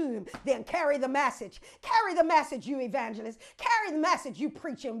in the tomb. Then carry the message. Carry the message, you evangelists. Carry the message, you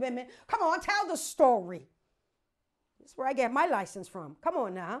preaching women. Come on, tell the story. That's where I get my license from. Come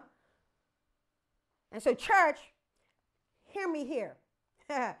on now. And so church, hear me here.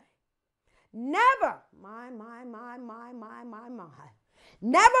 Never,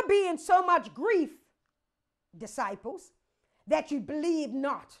 never be in so much grief, disciples, that you believe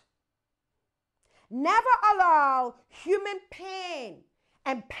not. Never allow human pain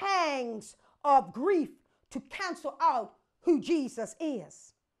and pangs of grief to cancel out who Jesus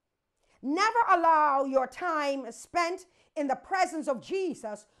is. Never allow your time spent in the presence of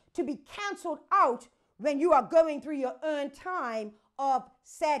Jesus to be canceled out when you are going through your own time of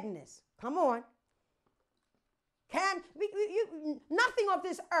sadness. Come on. Nothing of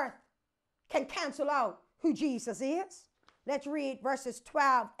this earth can cancel out who Jesus is. Let's read verses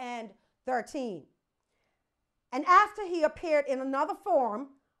 12 and 13. And after he appeared in another form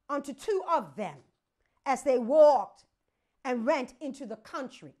unto two of them, as they walked and went into the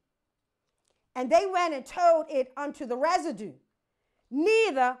country. And they went and told it unto the residue.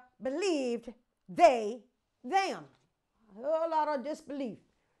 Neither believed they them. A whole lot of disbelief.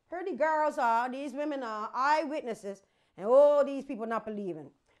 Here the girls are, these women are eyewitnesses, and all these people not believing.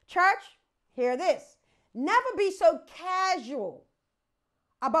 Church, hear this. Never be so casual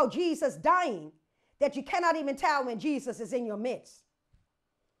about Jesus dying that you cannot even tell when Jesus is in your midst.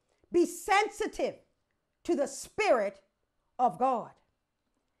 Be sensitive to the Spirit of God.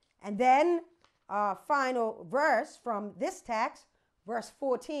 And then our final verse from this text, verse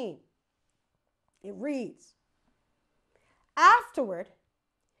 14. It reads, afterward,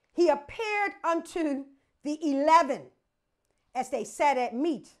 he appeared unto the 11 as they sat at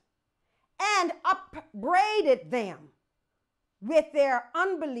meat, and upbraided them with their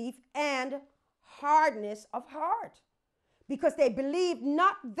unbelief and hardness of heart, because they believed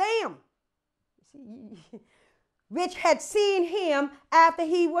not them, which had seen him after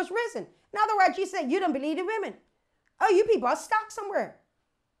he was risen. In other words, you said, you don't believe in women. Oh, you people are stuck somewhere.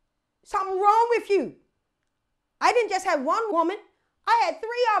 Something wrong with you. I didn't just have one woman. I had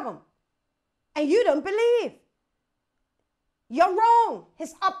three of them. And you don't believe. You're wrong.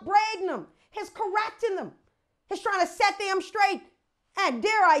 He's upbraiding them. He's correcting them. He's trying to set them straight. And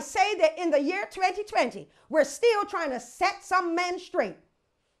dare I say that in the year 2020, we're still trying to set some men straight.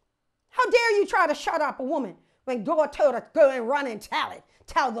 How dare you try to shut up a woman when God told her to go and run and tell it,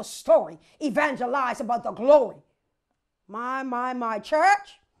 tell the story, evangelize about the glory. My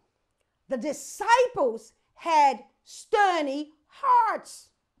church. The disciples had stony hearts.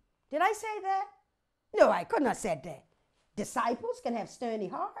 Did I say that? No, I couldn't have said that. Disciples can have stony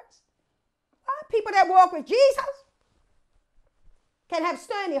hearts. People that walk with Jesus can have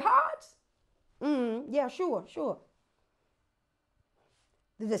stony hearts. Yeah, sure.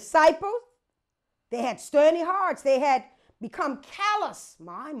 The disciples, they had stony hearts. They had become callous.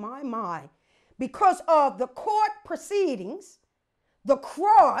 My. Because of the court proceedings, the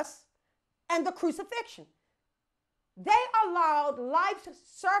cross, and the crucifixion. They allowed life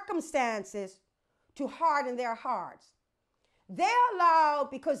circumstances to harden their hearts. They allowed,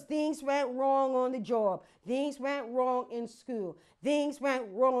 because things went wrong on the job, things went wrong in school, things went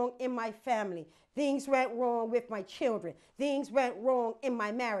wrong in my family, things went wrong with my children, things went wrong in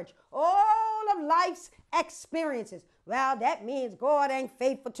my marriage. All of life's experiences. Well, that means God ain't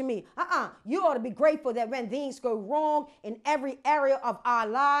faithful to me. You ought to be grateful that when things go wrong in every area of our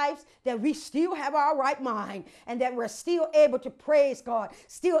lives, that we still have our right mind and that we're still able to praise God,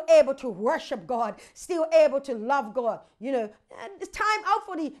 still able to worship God, still able to love God. You know, it's time out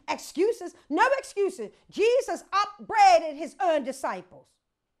for the excuses. No excuses. Jesus upbraided his own disciples.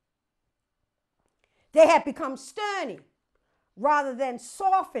 They had become stony rather than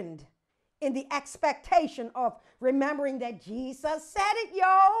softened in the expectation of remembering that Jesus said it,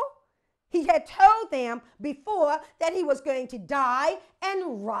 y'all. He had told them before that he was going to die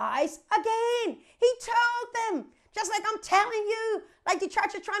and rise again. He told them, just like I'm telling you, like the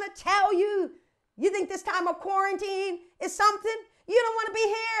church is trying to tell you. You think this time of quarantine is something? You don't want to be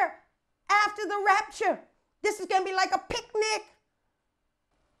here after the rapture. This is going to be like a picnic.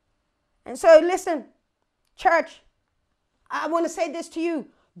 And so listen, church, I want to say this to you.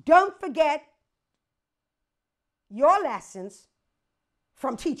 Don't forget your lessons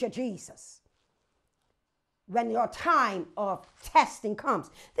from Teacher Jesus when your time of testing comes.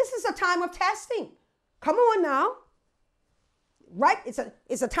 This is a time of testing. Come on now. Right?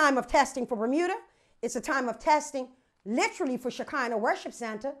 It's a time of testing for Bermuda. It's a time of testing literally for Shekinah Worship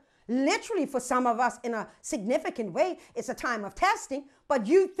Center. Literally for some of us in a significant way, it's a time of testing. But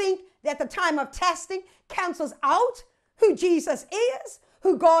you think that the time of testing cancels out who Jesus is,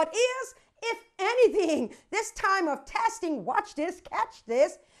 who God is? If anything, this time of testing, watch this, catch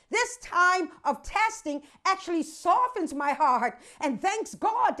this, this time of testing actually softens my heart. And thanks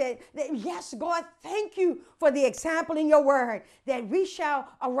God that yes, God, thank you for the example in your word that we shall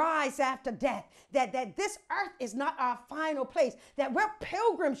arise after death, that this earth is not our final place, that we're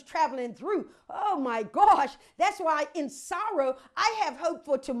pilgrims traveling through. Oh my gosh, that's why in sorrow, I have hope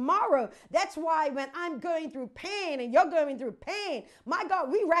for tomorrow. That's why when I'm going through pain and you're going through pain, my God,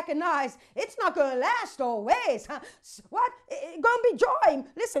 we recognize it's not going to last always. Huh? What? It's going to be joy.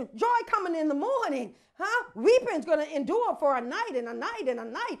 Listen, joy coming in the morning. Weeping's going to endure for a night and a night and a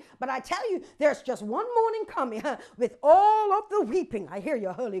night. But I tell you, there's just one morning coming with all of the weeping. I hear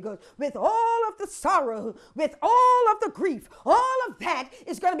you, Holy Ghost. With all of the sorrow, with all of the grief, all of that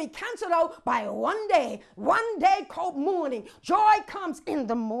is going to be canceled out by one day called morning. Joy comes in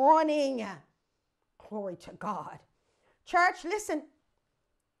the morning. Glory to God. Church, listen.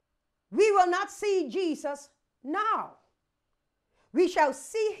 We will not see Jesus now. We shall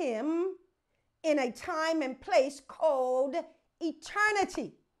see him in a time and place called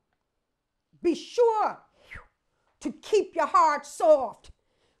eternity. Be sure to keep your heart soft,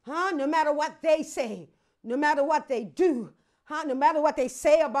 no matter what they say, no matter what they do, no matter what they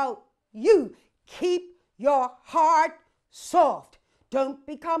say about you. Keep your heart soft. Don't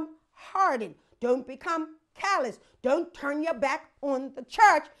become hardened. Don't become callous. Don't turn your back on the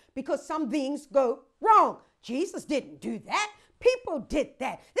church because some things go wrong. Jesus didn't do that. People did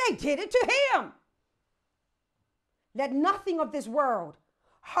that. They did it to him. Let nothing of this world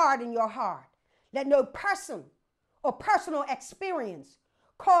harden your heart. Let no person or personal experience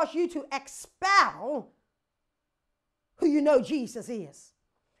cause you to expel who you know Jesus is.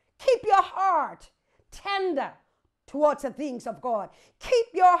 Keep your heart tender towards the things of God. Keep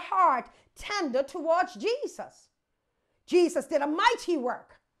your heart tender towards Jesus. Jesus did a mighty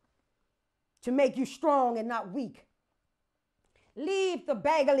work to make you strong and not weak. Leave the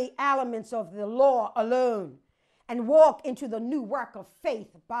beggarly elements of the law alone and walk into the new work of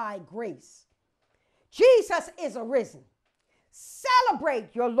faith by grace. Jesus is arisen.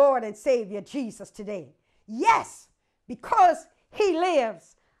 Celebrate your Lord and Savior Jesus today. Yes, because he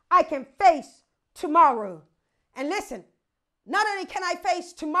lives, I can face tomorrow. And listen, not only can I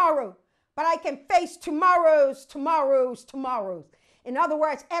face tomorrow, but I can face tomorrows. In other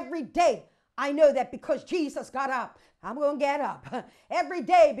words, every day I know that because Jesus got up, I'm going to get up. Every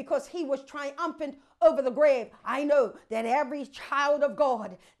day because he was triumphant over the grave, I know that every child of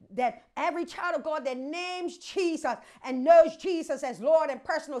God that names Jesus and knows Jesus as Lord and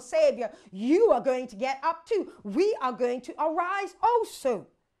personal Savior, you are going to get up too. We are going to arise also.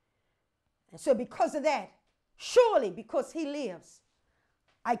 And so because of that, surely because he lives,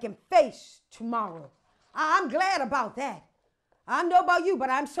 I can face tomorrow. I'm glad about that. I don't know about you,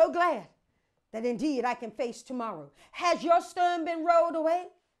 but I'm so glad that indeed I can face tomorrow. Has your stone been rolled away?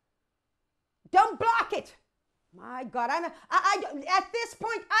 Don't block it. My God, at this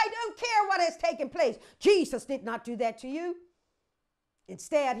point, I don't care what has taken place. Jesus did not do that to you.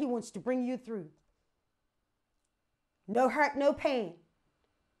 Instead, he wants to bring you through. No hurt, no pain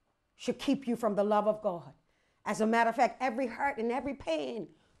should keep you from the love of God. As a matter of fact, every hurt and every pain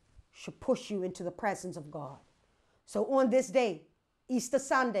should push you into the presence of God. So on this day, Easter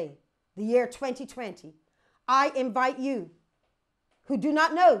Sunday, the year 2020, I invite you who do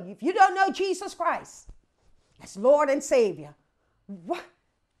not know, if you don't know Jesus Christ as Lord and Savior, what?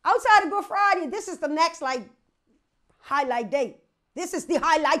 Outside of Good Friday, this is the next highlight day. This is the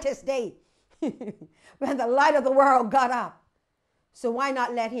highlightest day when the light of the world got up. So why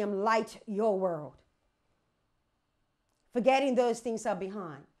not let him light your world? Forgetting those things are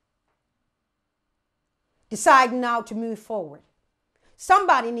behind. Decide now to move forward.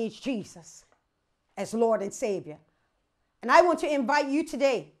 Somebody needs Jesus as Lord and Savior. And I want to invite you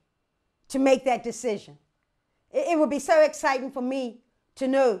today to make that decision. It would be so exciting for me to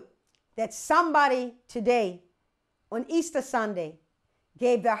know that somebody today on Easter Sunday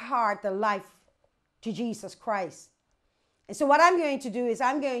gave their heart, their life to Jesus Christ. And so what I'm going to do is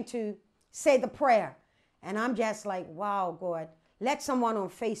I'm going to say the prayer. And I'm just like, wow, God, let someone on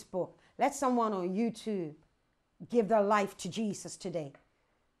Facebook, let someone on YouTube give their life to Jesus today.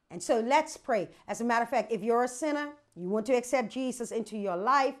 And so let's pray. As a matter of fact, if you're a sinner, you want to accept Jesus into your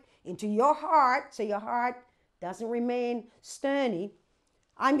life, into your heart, so your heart doesn't remain stony,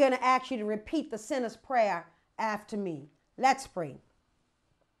 I'm going to ask you to repeat the sinner's prayer after me. Let's pray.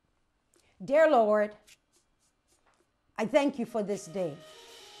 Dear Lord, I thank you for this day.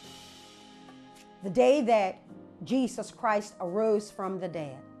 The day that Jesus Christ arose from the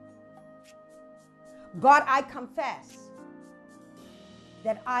dead. God, I confess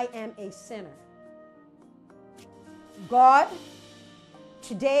that I am a sinner. God,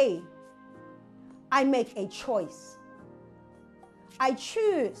 today I make a choice. I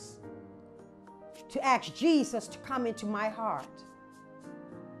choose to ask Jesus to come into my heart.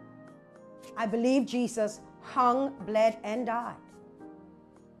 I believe Jesus hung, bled, and died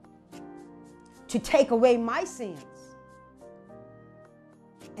to take away my sins.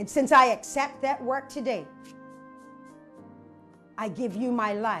 And since I accept that work today, I give you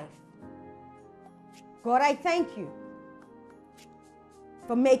my life. God, I thank you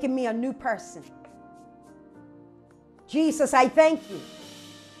for making me a new person. Jesus, I thank you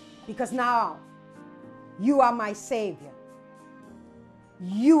because now you are my Savior.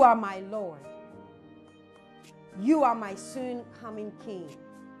 You are my Lord. You are my soon coming King.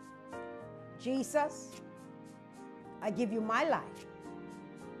 Jesus, I give you my life.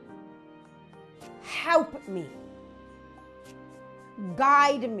 Help me.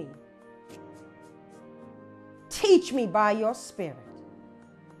 Guide me. Teach me by your Spirit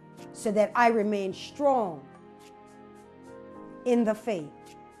so that I remain strong in the faith.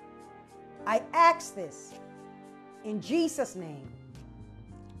 I ask this in Jesus' name.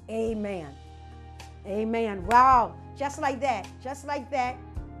 Amen. Amen. Wow. Just like that. Just like that.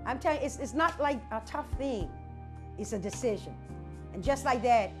 I'm telling you, it's not like a tough thing. It's a decision. And just like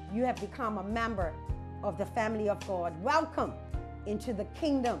that, you have become a member of the family of God. Welcome into the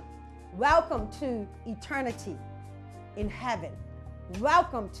kingdom. Welcome to eternity in heaven.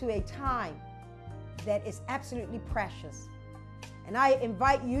 Welcome to a time that is absolutely precious. And I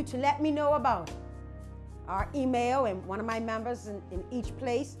invite you to let me know about it. Our email, and one of my members in each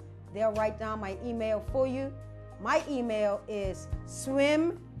place, they'll write down my email for you. My email is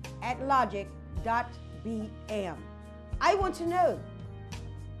swim@logic.bm. I want to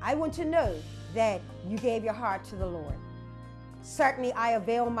know that you gave your heart to the Lord. Certainly, I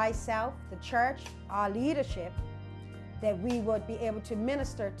avail myself, the church, our leadership, that we would be able to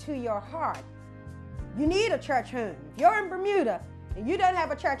minister to your heart. You need a church home. If you're in Bermuda and you don't have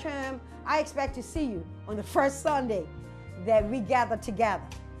a church home, I expect to see you on the first Sunday that we gather together.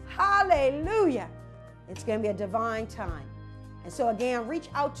 Hallelujah. It's going to be a divine time. And so again, reach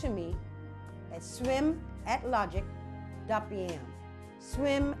out to me at swim@logic.bm.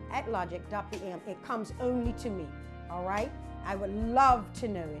 Swim@logic.bm. It comes only to me, all right? I would love to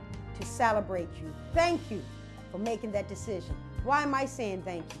know it, to celebrate you. Thank you for making that decision. Why am I saying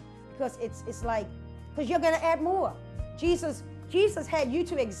thank you? Because it's like, because you're going to add more. Jesus had you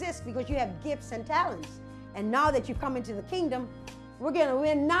to exist because you have gifts and talents. And now that you come into the kingdom, we're going to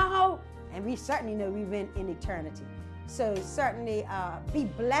win now, and we certainly know we win in eternity. So certainly be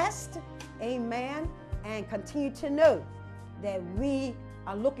blessed, amen, and continue to know that we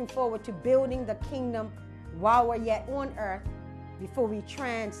are looking forward to building the kingdom while we're yet on earth before we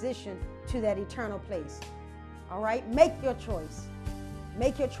transition to that eternal place. All right? Make your choice.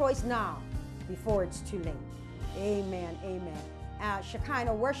 Make your choice now before it's too late. Amen, amen.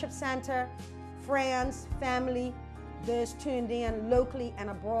 Shekinah Worship Center, friends, family, those tuned in locally and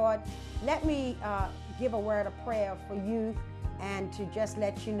abroad, let me give a word of prayer for you and to just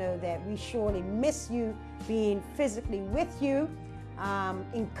let you know that we surely miss you being physically with you,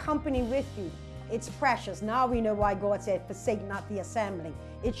 in company with you. It's precious. Now we know why God said, forsake not the assembling.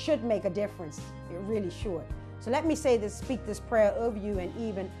 It should make a difference. It really should. So let me say this, speak this prayer over you and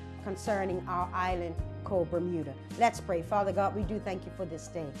even concerning our island called Bermuda. Let's pray. Father God, we do thank you for this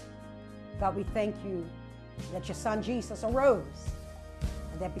day. God, we thank you that your son Jesus arose,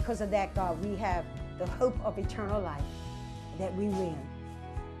 and that because of that, God, we have the hope of eternal life, that we win.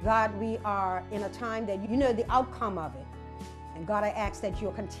 God, we are in a time that you know the outcome of it. And God, I ask that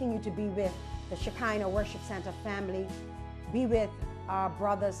you'll continue to be with the Shekinah Worship Center family, be with our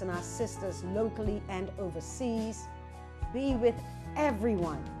brothers and our sisters locally and overseas, be with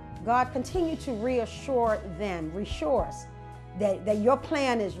everyone. God, continue to reassure us that your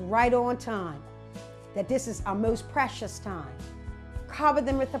plan is right on time, that this is our most precious time. Cover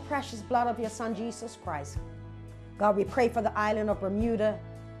them with the precious blood of your son, Jesus Christ. God, we pray for the island of Bermuda,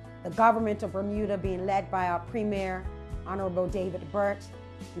 the government of Bermuda being led by our Premier, Honorable David Burt.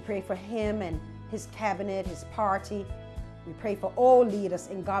 We pray for him and his cabinet, his party. We pray for all leaders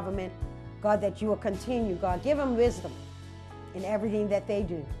in government. God, that you will continue, God, give them wisdom in everything that they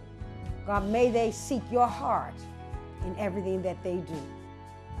do. God, may they seek your heart in everything that they do.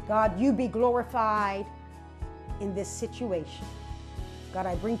 God, you be glorified in this situation. God,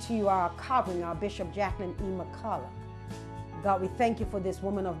 I bring to you our covering, our Bishop Jacqueline E. McCullough. God, we thank you for this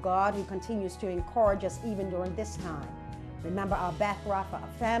woman of God who continues to encourage us even during this time. Remember our Beth Rapha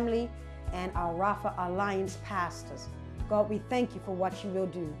family and our Rapha Alliance pastors. God, we thank you for what you will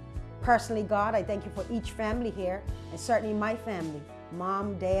do. Personally, God, I thank you for each family here, and certainly my family,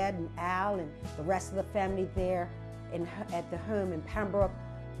 Mom, Dad, and Al, and the rest of the family there at the home in Pembroke.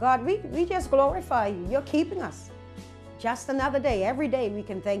 God, we just glorify you. You're keeping us. Just another day. Every day we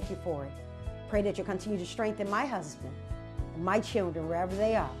can thank you for it. Pray that you continue to strengthen my husband and my children wherever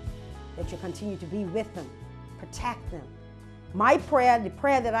they are, that you continue to be with them, protect them. My prayer, the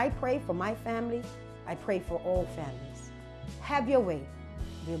prayer that I pray for my family, I pray for all families. Have your way.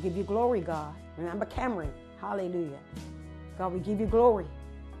 We'll give you glory, God. Remember Cameron. Hallelujah. God, we give you glory.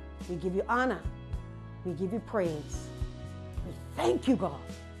 We give you honor. We give you praise. We thank you, God.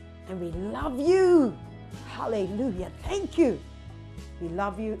 And we love you. Hallelujah. Thank you. We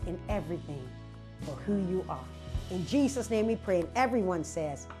love you in everything for who you are. In Jesus' name we pray. And everyone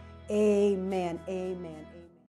says, amen, amen, amen.